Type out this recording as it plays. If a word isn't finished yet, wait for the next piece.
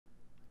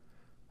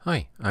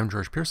Hi, I'm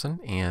George Pearson,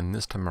 and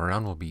this time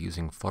around we'll be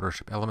using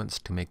Photoshop Elements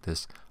to make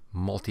this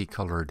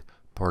multicolored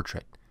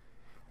portrait.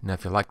 Now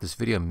if you like this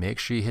video, make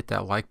sure you hit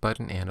that like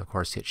button and of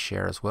course hit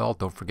share as well.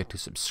 Don't forget to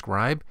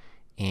subscribe,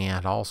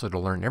 and also to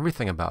learn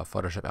everything about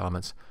Photoshop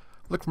Elements,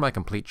 look for my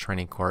complete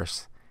training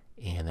course,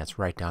 and that's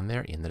right down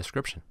there in the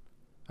description.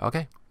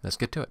 Okay, let's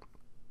get to it.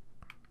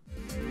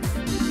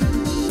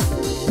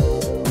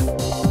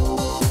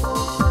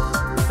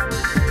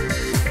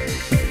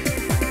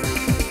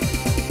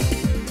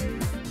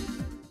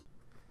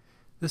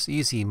 This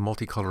easy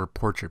multicolor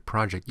portrait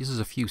project uses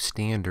a few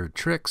standard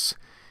tricks,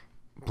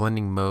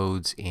 blending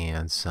modes,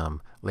 and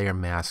some layer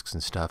masks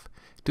and stuff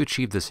to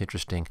achieve this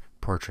interesting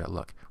portrait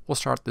look. We'll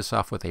start this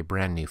off with a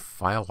brand new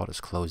file. I'll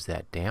just close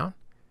that down.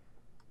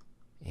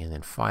 And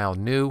then File,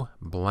 New,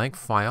 Blank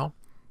File.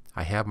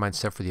 I have mine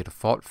set for the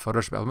default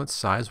Photoshop Elements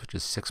size, which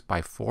is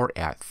 6x4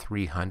 at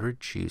 300.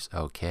 Choose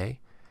OK.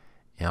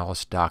 And I'll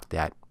just dock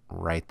that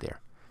right there.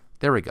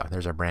 There we go.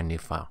 There's our brand new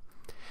file.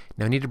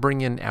 Now we need to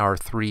bring in our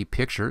 3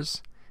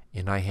 pictures.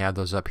 And I have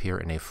those up here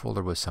in a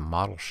folder with some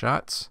model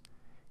shots.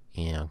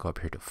 And I'll go up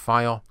here to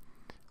File.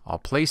 I'll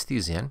place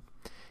these in.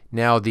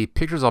 Now the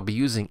pictures I'll be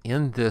using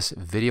in this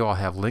video, I'll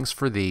have links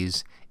for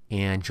these,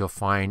 and you'll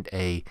find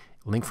a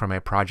link from my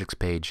projects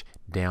page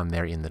down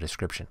there in the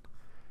description.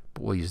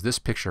 But we'll use this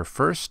picture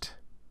first.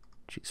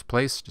 Choose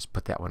Place. Just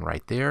put that one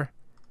right there.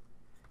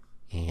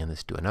 And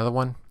let's do another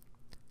one.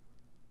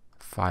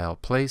 File,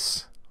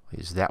 Place. We'll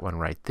use that one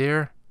right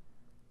there.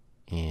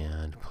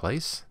 And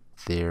Place.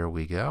 There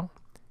we go.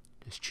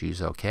 Just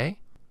choose OK.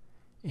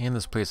 And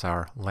let's place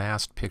our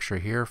last picture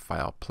here,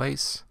 File,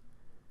 Place.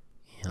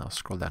 And I'll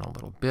scroll down a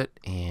little bit,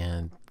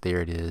 and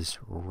there it is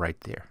right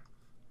there.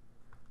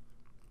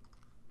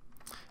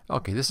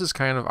 Okay, this is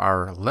kind of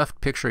our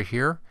left picture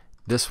here.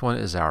 This one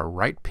is our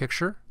right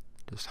picture.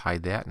 Just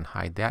hide that and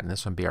hide that, and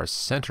this one will be our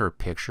center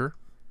picture.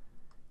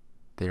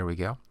 There we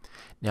go.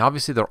 Now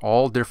obviously they're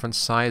all different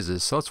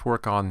sizes, so let's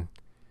work on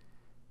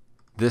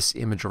this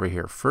image over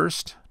here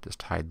first.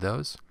 Just hide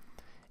those.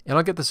 And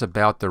I'll get this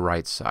about the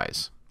right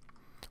size.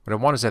 What I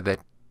want is that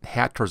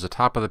hat towards the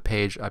top of the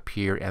page up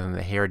here, and then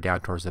the hair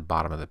down towards the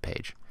bottom of the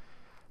page.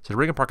 So to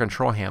bring up our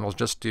control handles,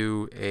 just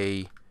do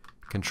a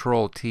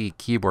Control-T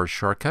keyboard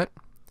shortcut,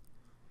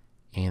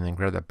 and then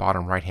grab that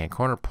bottom right hand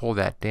corner, pull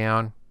that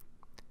down,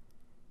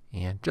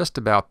 and just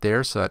about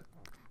there, so that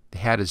the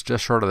hat is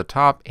just short of the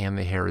top and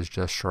the hair is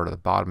just short of the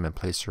bottom, and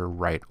place her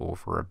right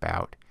over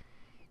about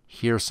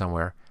here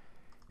somewhere.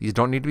 These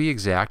don't need to be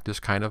exact,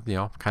 just kind of,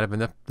 kind of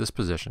in this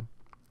position.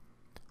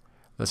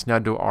 Let's now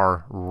do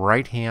our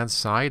right hand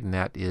side, and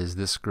that is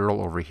this girl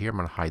over here. I'm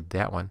going to hide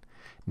that one.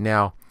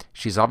 Now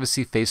she's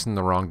obviously facing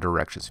the wrong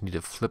direction, so we need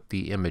to flip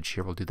the image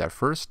here. We'll do that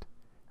first.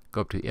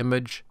 Go up to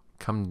Image,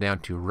 come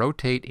down to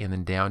Rotate, and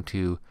then down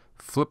to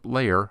Flip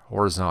Layer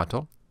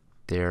Horizontal.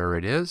 There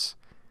it is.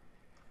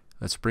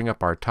 Let's bring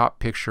up our top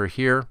picture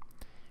here,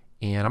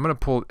 and I'm going to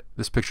pull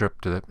this picture up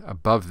to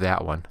above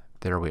that one.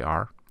 There we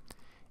are.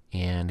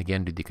 And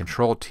again, do the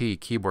Control-T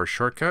keyboard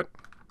shortcut.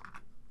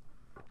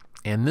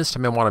 And this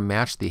time I want to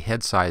match the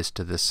head size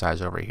to this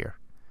size over here.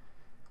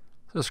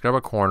 So just grab a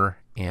corner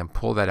and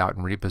pull that out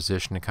and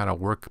reposition and kind of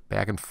work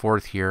back and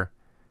forth here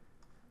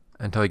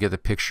until you get the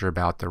picture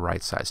about the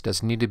right size.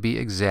 Doesn't need to be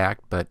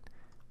exact, but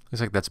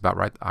looks like that's about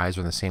right. The eyes are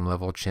on the same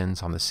level,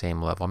 chin's on the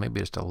same level, maybe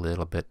just a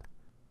little bit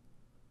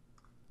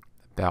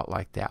about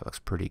like that. Looks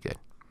pretty good.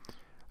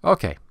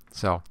 Okay,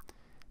 so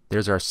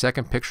there's our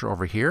second picture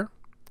over here.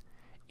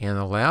 And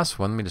the last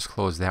one, let me just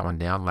close that one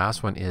down.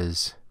 Last one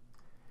is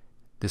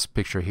this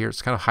picture here.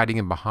 It's kind of hiding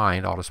in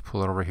behind. I'll just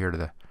pull it over here to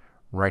the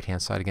right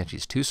hand side. Again,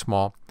 she's too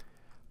small.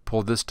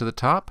 Pull this to the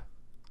top,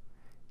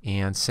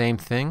 and same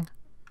thing,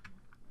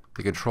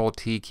 the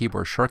Control-T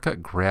keyboard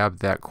shortcut,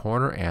 grab that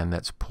corner, and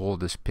let's pull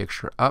this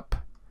picture up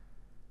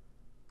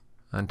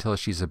until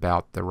she's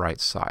about the right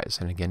size.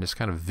 And again, just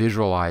kind of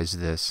visualize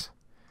this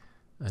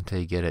until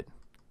you get it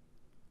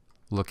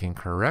looking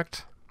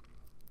correct.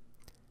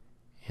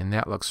 And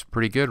that looks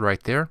pretty good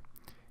right there.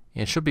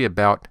 And it should be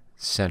about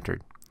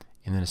centered.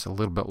 And then it's a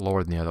little bit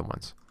lower than the other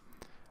ones.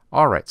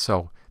 Alright,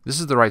 so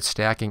this is the right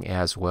stacking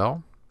as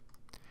well.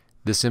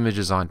 This image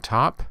is on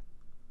top,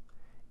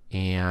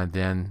 and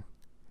then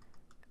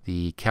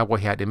the cowboy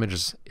hat image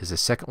is the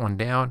second one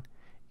down,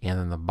 and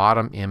then the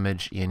bottom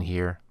image in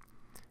here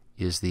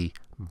is the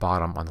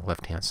bottom on the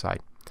left hand side.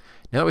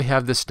 Now that we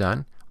have this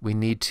done, we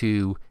need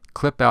to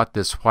clip out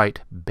this white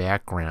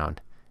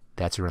background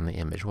that's around the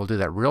image. We'll do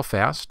that real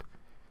fast.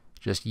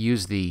 Just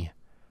use the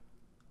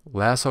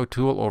Lasso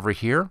tool over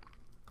here.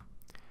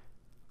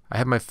 I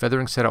have my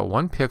feathering set at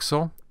 1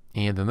 pixel,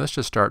 and then let's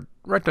just start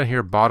right down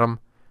here, bottom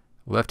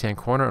left hand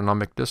corner, and I'll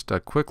make just a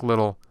quick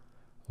little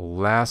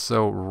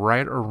lasso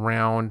right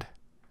around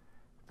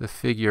the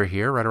figure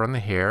here, right around the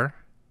hair,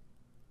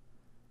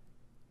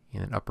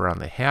 and then up around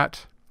the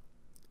hat,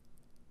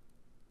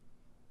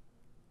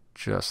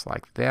 just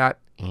like that,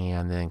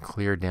 and then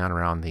clear down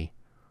around the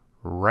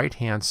right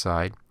hand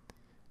side.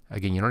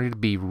 Again, you don't need to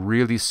be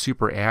really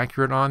super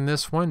accurate on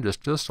this one,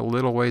 just a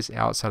little ways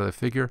outside of the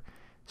figure.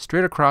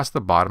 straight across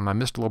the bottom. I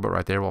missed a little bit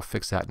right there. We'll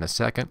fix that in a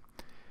second.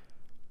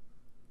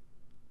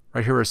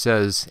 Right here where it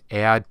says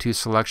add to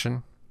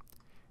selection,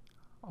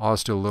 I'll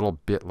just do a little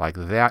bit like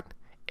that.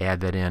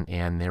 Add that in,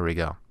 and there we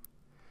go.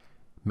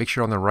 Make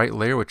sure you're on the right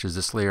layer, which is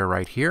this layer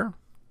right here.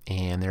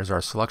 And there's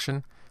our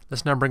selection.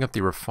 Let's now bring up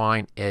the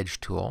Refine Edge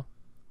tool.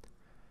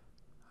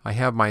 I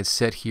have mine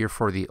set here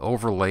for the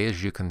overlay,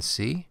 as you can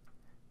see.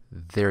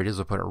 There it is.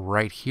 I'll put it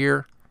right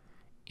here.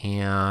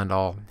 And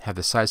I'll have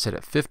the size set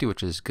at 50,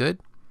 which is good.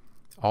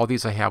 All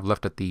these I have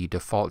left at the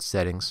default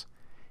settings.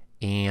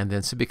 And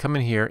then simply come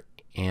in here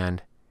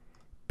and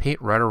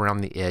paint right around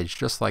the edge,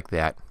 just like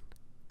that.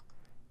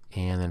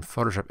 And then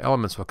Photoshop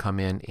Elements will come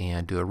in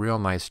and do a real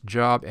nice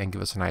job and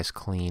give us a nice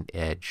clean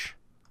edge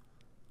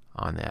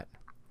on that.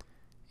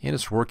 And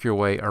just work your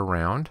way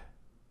around.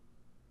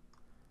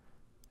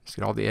 Just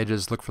get all the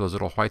edges, look for those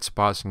little white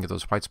spots and get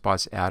those white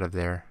spots out of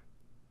there.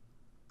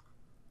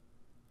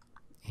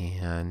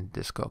 And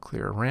just go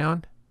clear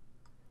around.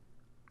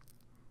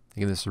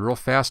 Again, this is a real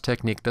fast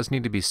technique. It doesn't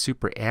need to be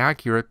super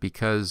accurate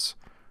because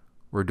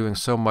we're doing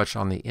so much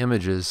on the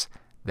images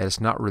that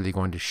it's not really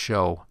going to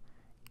show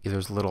if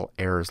there's little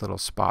errors, little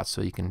spots,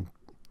 so you can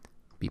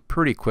be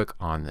pretty quick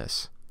on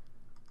this.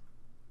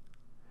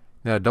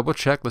 Now to double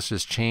check, let's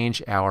just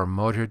change our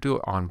mode here, do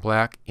it on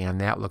black, and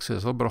that looks,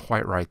 there's a little bit of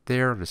white right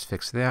there. Just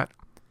fix that.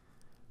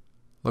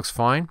 Looks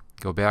fine.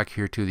 Go back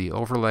here to the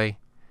overlay,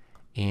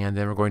 and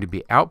then we're going to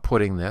be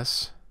outputting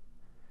this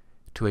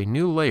to a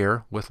new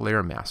layer with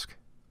layer mask,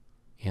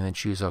 and then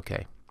choose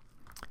OK.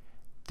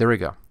 There we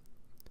go.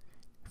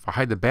 If I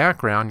hide the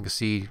background, you can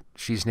see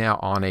she's now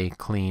on a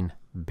clean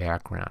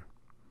background.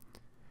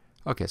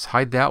 Okay, let's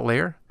hide that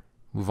layer.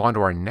 Move on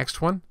to our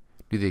next one.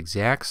 Do the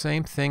exact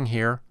same thing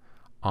here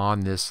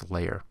on this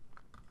layer.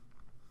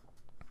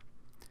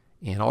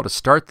 And I'll just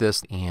start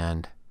this,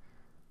 and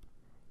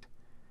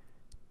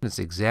it's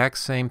the exact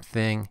same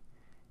thing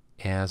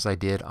as I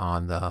did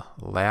on the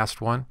last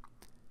one.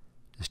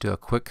 Just do a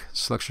quick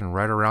selection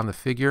right around the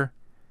figure.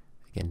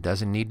 Again,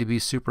 doesn't need to be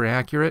super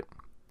accurate.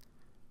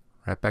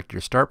 Right back to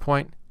your start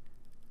point.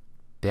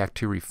 Back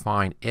to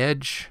Refine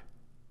Edge.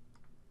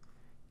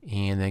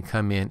 And then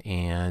come in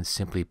and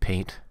simply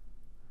paint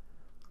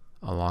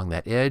along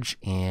that edge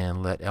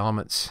and let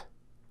Elements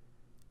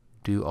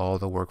do all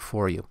the work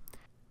for you.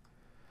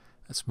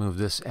 Let's move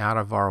this out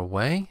of our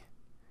way,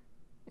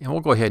 and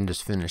we'll go ahead and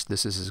just finish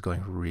this. This is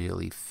going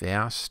really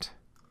fast.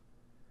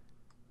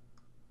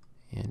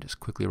 And just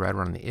quickly right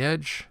around the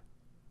edge.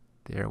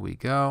 There we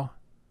go.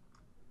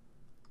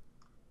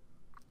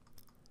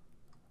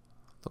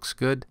 Looks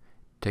good.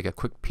 Take a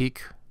quick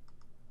peek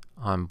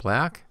on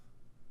black.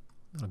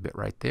 A little bit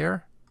right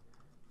there.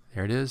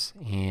 There it is.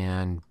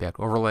 And back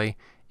overlay.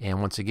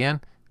 And once again,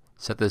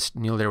 set this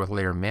new layer with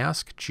layer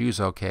mask. Choose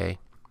OK.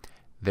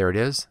 There it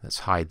is. Let's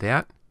hide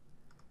that.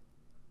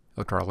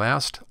 Go to our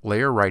last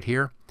layer right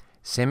here.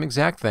 Same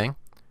exact thing.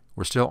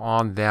 We're still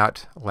on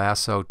that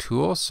lasso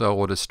tool, so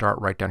we'll just start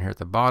right down here at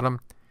the bottom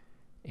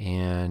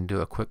and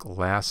do a quick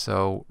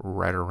lasso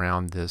right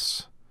around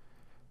this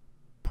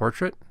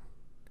portrait.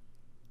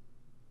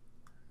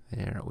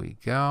 There we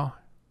go.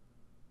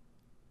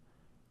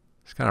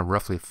 Just kind of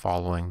roughly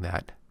following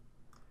that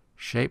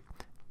shape.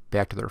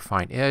 Back to the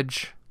Refine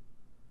Edge.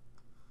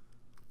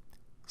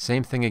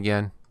 Same thing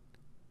again.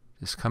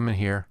 Just come in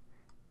here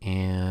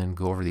and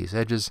go over these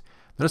edges.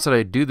 Notice that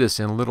I do this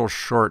in little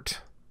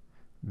short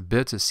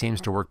bits. It seems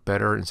to work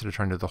better instead of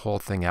trying to do the whole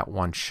thing at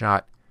one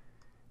shot.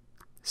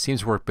 It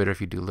seems to work better if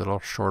you do little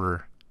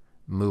shorter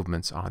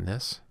movements on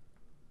this.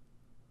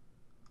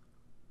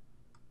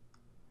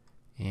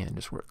 And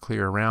just work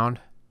clear around.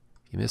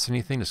 If you miss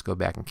anything, just go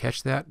back and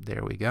catch that.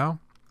 There we go.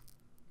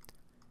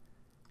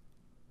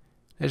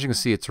 As you can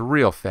see, it's a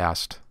real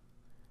fast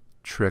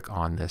trick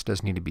on this.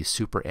 Doesn't need to be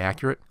super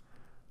accurate.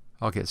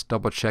 Okay, let's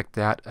double check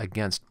that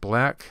against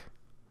black.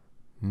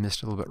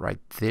 Missed a little bit right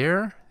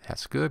there.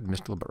 That's good.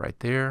 Missed a little bit right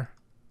there.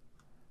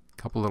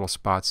 A couple little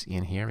spots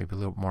in here, maybe a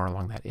little more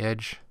along that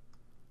edge.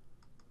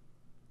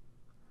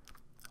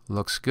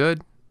 Looks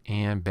good.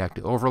 And back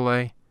to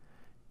overlay.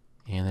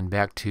 And then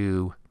back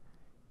to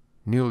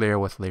new layer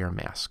with layer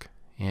mask.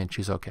 And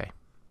choose OK.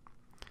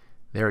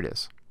 There it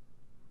is.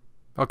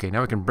 Okay,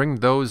 now we can bring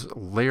those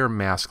layer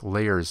mask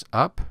layers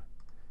up.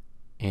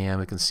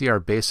 And we can see our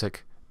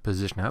basic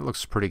position. That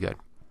looks pretty good.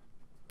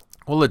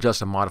 We'll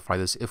adjust and modify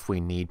this if we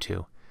need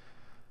to.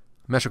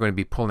 I'm actually going to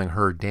be pulling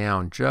her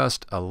down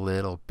just a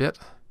little bit.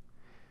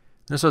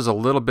 This has a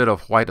little bit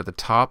of white at the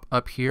top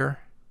up here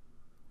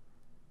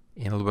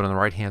and a little bit on the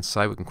right hand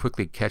side. We can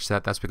quickly catch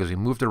that. That's because we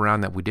moved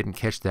around that we didn't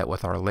catch that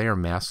with our layer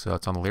mask. So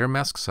it's on the layer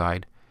mask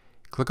side.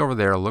 Click over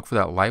there, look for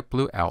that light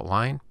blue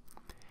outline.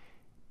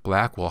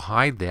 Black will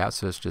hide that,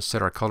 so let's just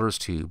set our colors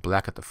to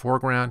black at the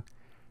foreground.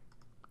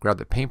 Grab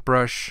the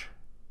paintbrush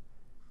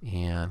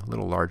and a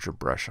little larger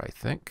brush, I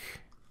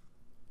think.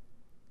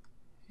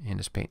 And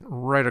just paint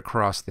right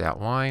across that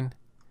line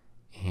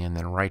and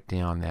then right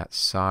down that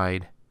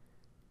side,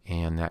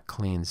 and that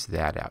cleans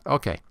that out.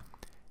 Okay,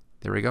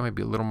 there we go.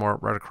 Maybe a little more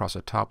right across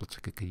the top. Looks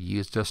like I could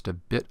use just a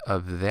bit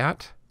of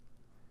that.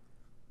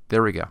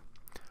 There we go.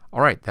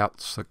 All right,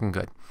 that's looking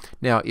good.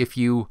 Now, if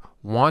you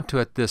want to,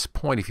 at this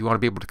point, if you want to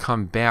be able to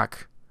come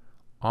back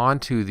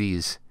onto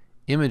these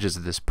images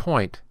at this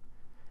point,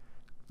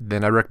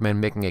 then I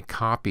recommend making a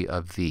copy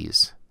of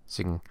these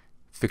so you can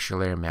fix your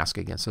layer mask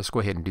again. So let's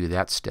go ahead and do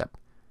that step.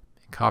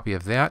 A copy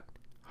of that,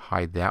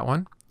 hide that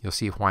one. You'll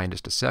see why in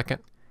just a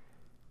second.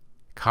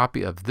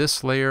 Copy of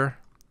this layer,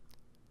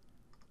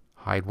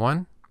 hide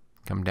one.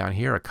 Come down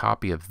here, a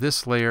copy of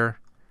this layer,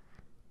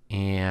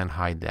 and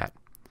hide that.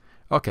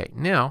 Okay,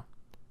 now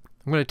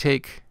I'm going to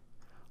take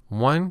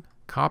one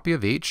copy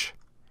of each.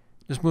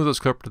 Just move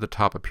those up to the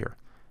top up here.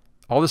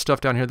 All this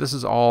stuff down here, this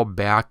is all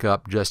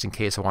backup just in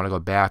case I want to go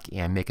back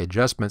and make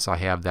adjustments. I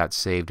have that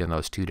saved in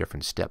those two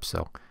different steps.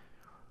 So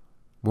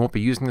we won't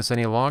be using this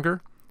any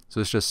longer. So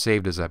it's just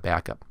saved as a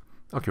backup.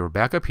 Okay, we're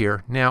back up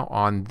here. Now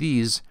on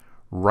these,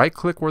 right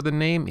click where the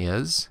name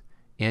is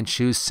and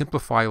choose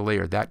Simplify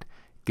Layer. That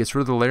gets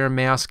rid of the layer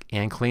mask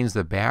and cleans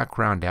the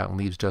background out and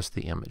leaves just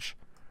the image.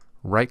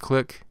 Right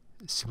click,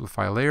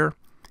 Simplify Layer,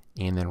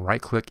 and then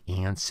right click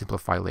and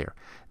Simplify Layer.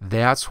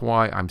 That's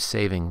why I'm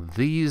saving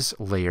these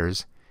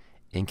layers.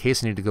 In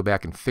case I need to go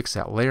back and fix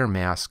that layer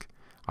mask,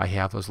 I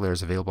have those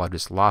layers available. I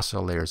just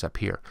lasso layers up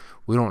here.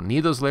 We don't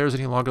need those layers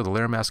any longer, the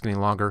layer mask any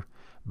longer,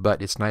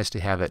 but it's nice to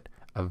have it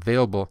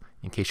available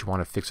in case you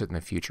want to fix it in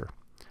the future.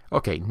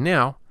 Okay,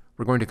 now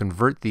we're going to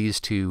convert these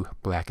to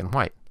black and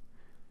white.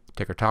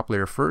 Take our top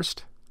layer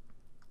first,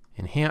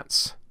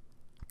 Enhance,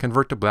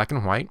 Convert to black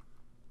and white.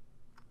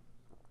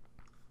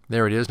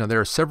 There it is. Now there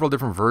are several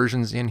different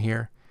versions in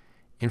here.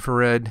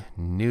 Infrared,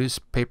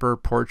 Newspaper,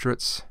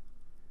 Portraits,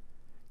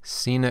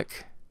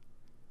 Scenic,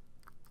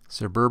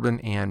 Suburban,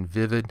 and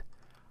Vivid.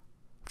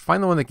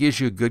 Find the one that gives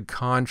you a good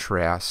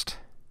contrast.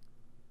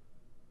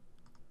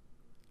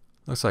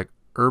 Looks like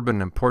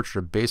Urban and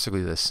Portrait are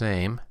basically the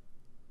same.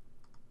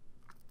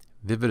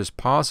 Vivid is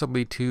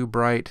possibly too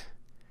bright.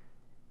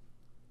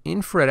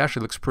 Infrared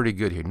actually looks pretty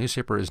good here.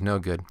 Newspaper is no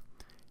good.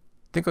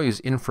 I think I'll use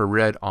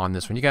infrared on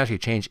this one. You can actually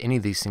change any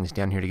of these things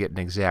down here to get an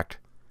exact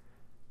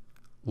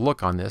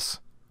look on this.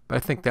 But I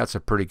think that's a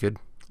pretty good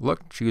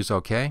look. Choose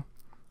OK.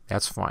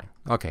 That's fine.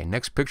 Okay,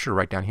 next picture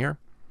right down here.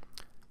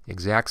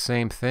 Exact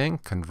same thing.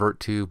 Convert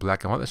to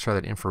black and white. Let's try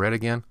that infrared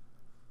again.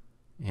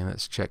 And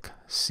let's check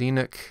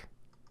Scenic,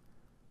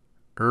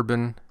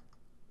 Urban.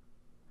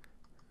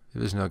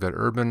 There's no good.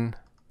 Urban,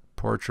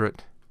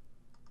 Portrait.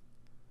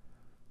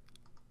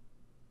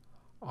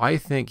 I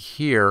think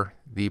here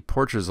the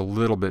portrait is a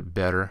little bit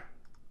better.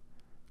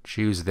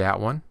 Choose that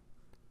one.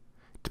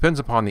 Depends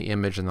upon the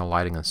image and the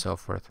lighting and so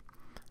forth.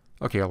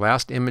 Okay, our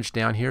last image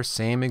down here,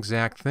 same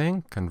exact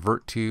thing.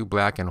 Convert to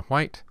black and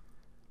white.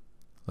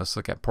 Let's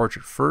look at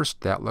portrait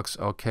first. That looks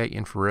okay.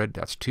 Infrared,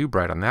 that's too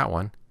bright on that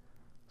one.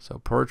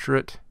 So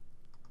portrait,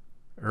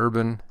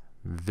 urban,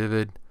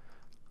 vivid.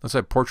 Let's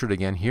have portrait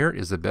again. Here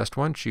is the best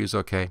one. Choose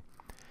OK.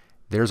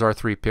 There's our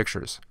three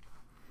pictures.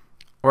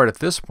 All right, at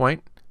this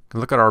point, you can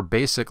look at our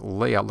basic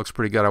layout. Looks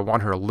pretty good. I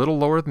want her a little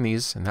lower than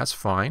these, and that's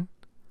fine.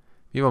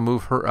 Maybe I'll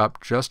move her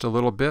up just a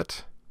little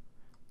bit.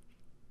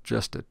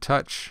 Just a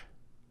touch.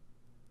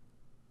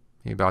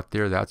 Maybe about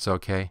there, that's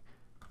okay.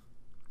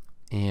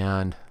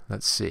 And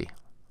let's see,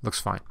 looks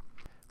fine.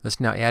 Let's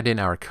now add in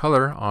our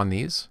color on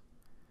these.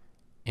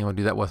 And we'll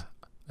do that with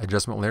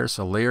adjustment layer.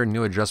 So layer,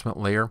 new adjustment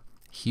layer,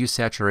 hue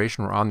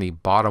saturation. We're on the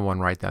bottom one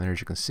right down there,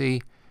 as you can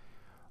see.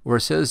 Where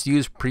it says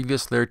use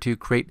previous layer to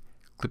create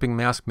clipping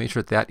mask, make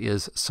sure that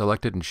is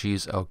selected and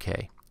choose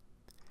OK.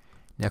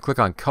 Now click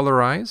on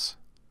Colorize.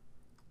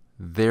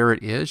 There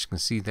it is. You can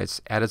see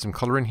that's added some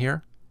color in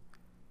here.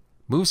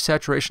 Move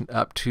saturation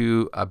up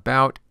to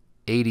about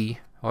 80.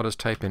 I'll just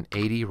type in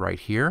 80 right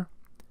here.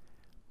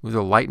 Move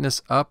the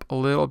lightness up a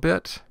little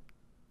bit.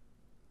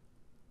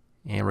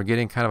 And we're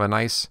getting kind of a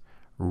nice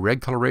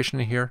red coloration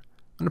in here.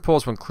 I'm going to pull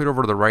this one clear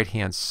over to the right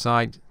hand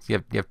side.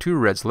 You have two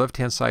reds, left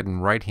hand side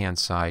and right hand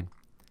side.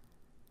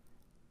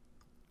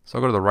 So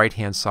I'll go to the right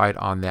hand side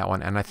on that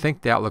one, and I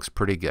think that looks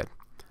pretty good.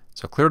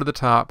 So clear to the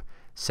top,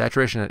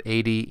 saturation at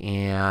 80,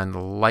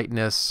 and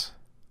lightness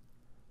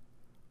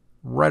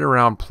right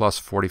around plus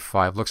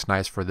 45. Looks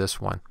nice for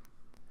this one.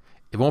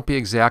 It won't be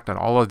exact on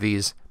all of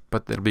these,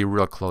 but it'll be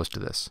real close to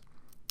this.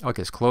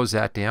 Okay, let's close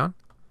that down.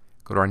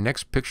 Go to our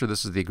next picture.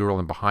 This is the girl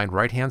in behind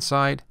right hand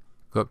side.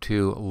 Go up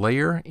to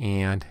Layer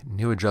and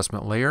New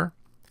Adjustment Layer.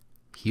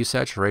 Hue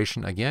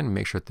Saturation. Again,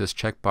 make sure that this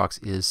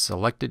checkbox is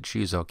selected.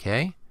 Choose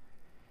OK.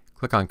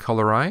 Click on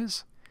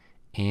Colorize.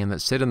 And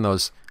let's set in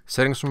those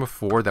settings from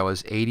before. That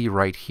was 80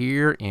 right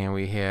here, and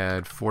we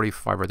had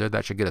 45 right there.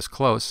 That should get us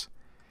close.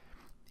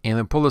 And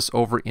then pull this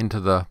over into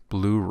the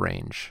blue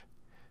range.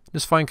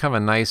 Just find kind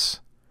of a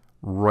nice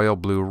royal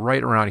blue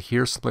right around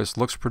here. So this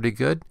looks pretty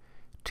good.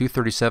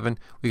 237.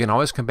 We can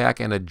always come back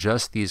and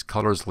adjust these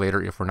colors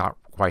later if we're not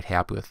quite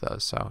happy with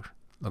those. So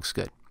looks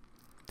good.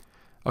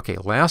 Okay,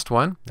 last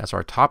one. That's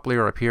our top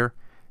layer up here.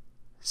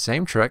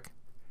 Same trick.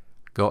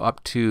 Go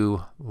up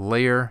to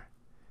Layer,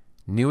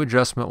 New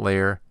Adjustment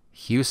Layer,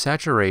 Hue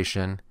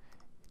Saturation.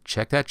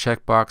 Check that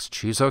checkbox.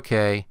 Choose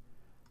OK.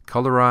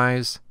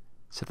 Colorize.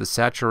 Set the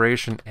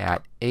saturation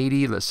at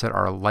 80. Let's set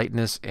our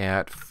lightness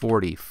at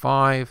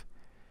 45.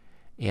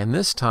 And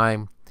this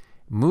time,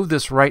 move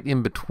this right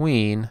in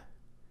between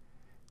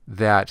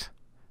that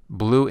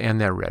blue and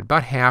that red.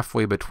 About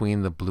halfway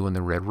between the blue and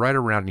the red, right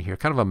around in here.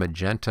 Kind of a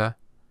magenta.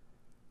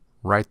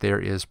 Right there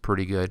is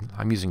pretty good.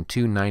 I'm using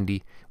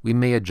 290. We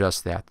may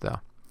adjust that though.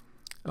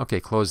 Okay,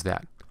 close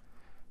that.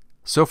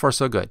 So far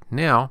so good.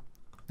 Now,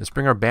 let's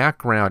bring our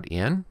background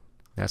in.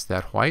 That's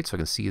that white, so I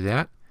can see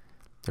that.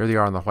 There they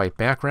are on the white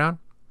background.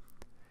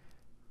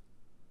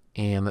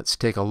 And let's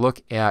take a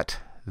look at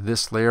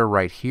this layer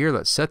right here.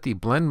 Let's set the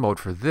blend mode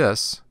for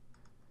this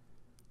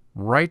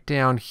right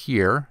down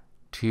here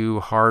to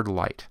hard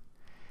light.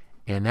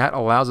 And that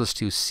allows us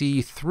to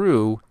see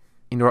through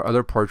into our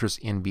other portraits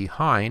in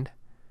behind.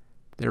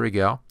 There we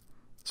go.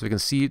 So we can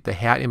see the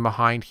hat in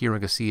behind here. We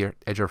can see the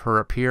edge of her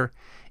up here.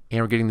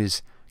 And we're getting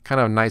these kind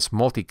of nice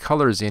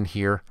multicolors in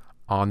here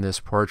on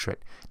this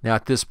portrait. Now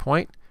at this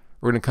point,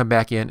 we're going to come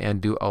back in and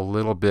do a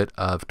little bit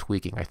of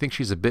tweaking. I think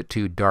she's a bit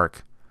too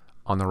dark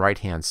on the right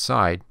hand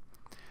side.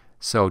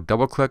 So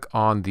double click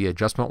on the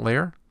adjustment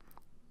layer.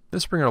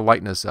 Let's bring her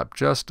lightness up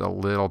just a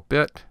little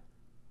bit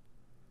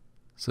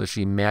so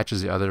she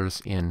matches the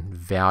others in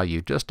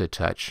value just a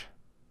touch.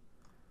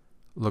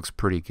 Looks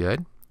pretty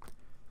good.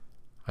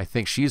 I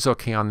think she's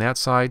okay on that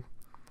side.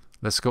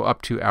 Let's go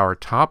up to our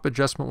top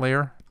adjustment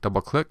layer,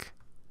 double click.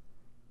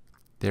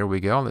 There we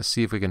go. Let's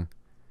see if we can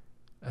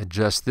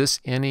adjust this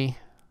any.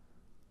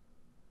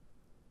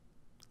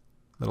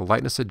 Little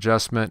lightness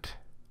adjustment.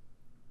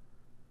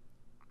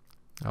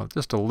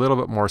 Just a little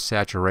bit more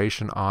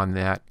saturation on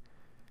that.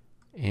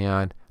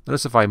 And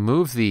notice if I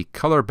move the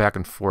color back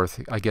and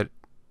forth, I get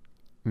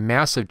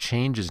massive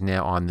changes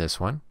now on this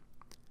one.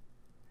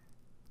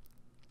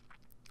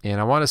 And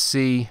I want to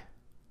see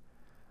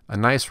a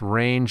nice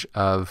range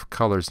of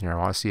colors in here. I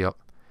want to see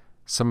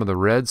some of the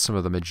red, some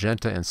of the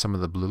magenta, and some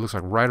of the blue. Looks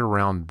like right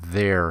around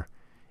there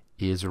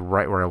is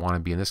right where I want to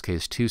be. In this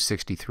case,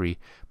 263.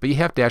 But you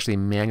have to actually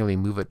manually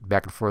move it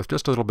back and forth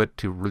just a little bit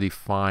to really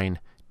fine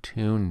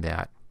tune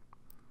that.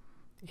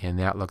 And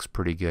that looks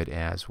pretty good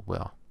as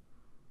well.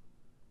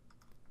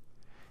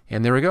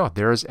 And there we go.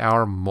 There's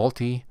our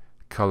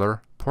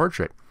multi-color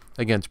portrait.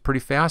 Again, it's pretty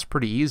fast,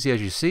 pretty easy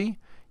as you see,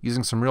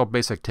 using some real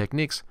basic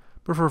techniques,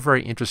 but for a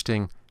very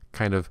interesting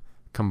kind of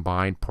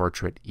combined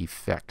portrait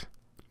effect.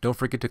 Don't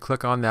forget to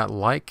click on that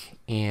like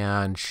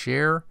and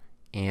share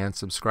and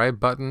subscribe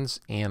buttons,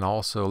 and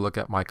also look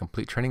at my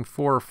complete training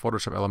for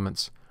Photoshop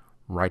Elements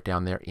right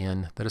down there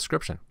in the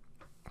description.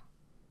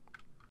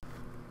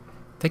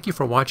 Thank you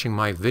for watching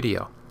my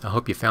video. I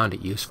hope you found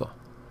it useful.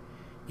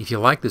 If you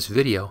like this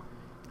video,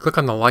 click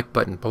on the like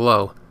button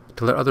below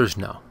to let others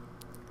know.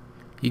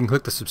 You can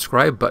click the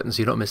subscribe button so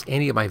you don't miss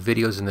any of my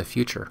videos in the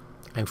future.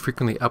 I'm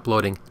frequently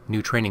uploading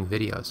new training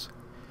videos.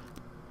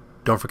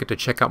 Don't forget to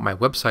check out my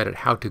website at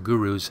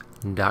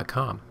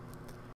howtogurus.com.